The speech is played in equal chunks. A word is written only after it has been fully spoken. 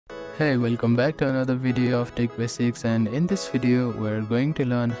Hey, welcome back to another video of Tech Basics, and in this video we're going to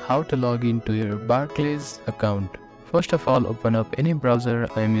learn how to log into your Barclays account. First of all, open up any browser.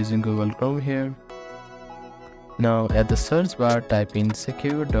 I'm using Google Chrome here. Now at the search bar type in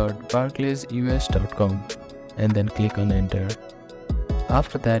secure.barclaysus.com and then click on enter.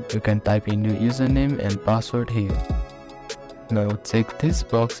 After that you can type in your username and password here. Now check this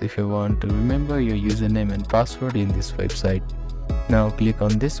box if you want to remember your username and password in this website. Now click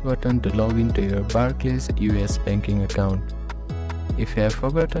on this button to log into your Barclays US banking account. If you have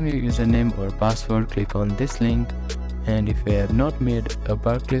forgotten your username or password, click on this link, and if you have not made a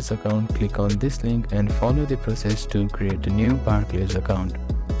Barclays account, click on this link and follow the process to create a new Barclays account.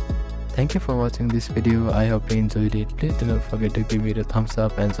 Thank you for watching this video. I hope you enjoyed it. Please do not forget to give it a thumbs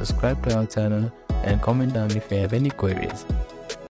up and subscribe to our channel, and comment down if you have any queries.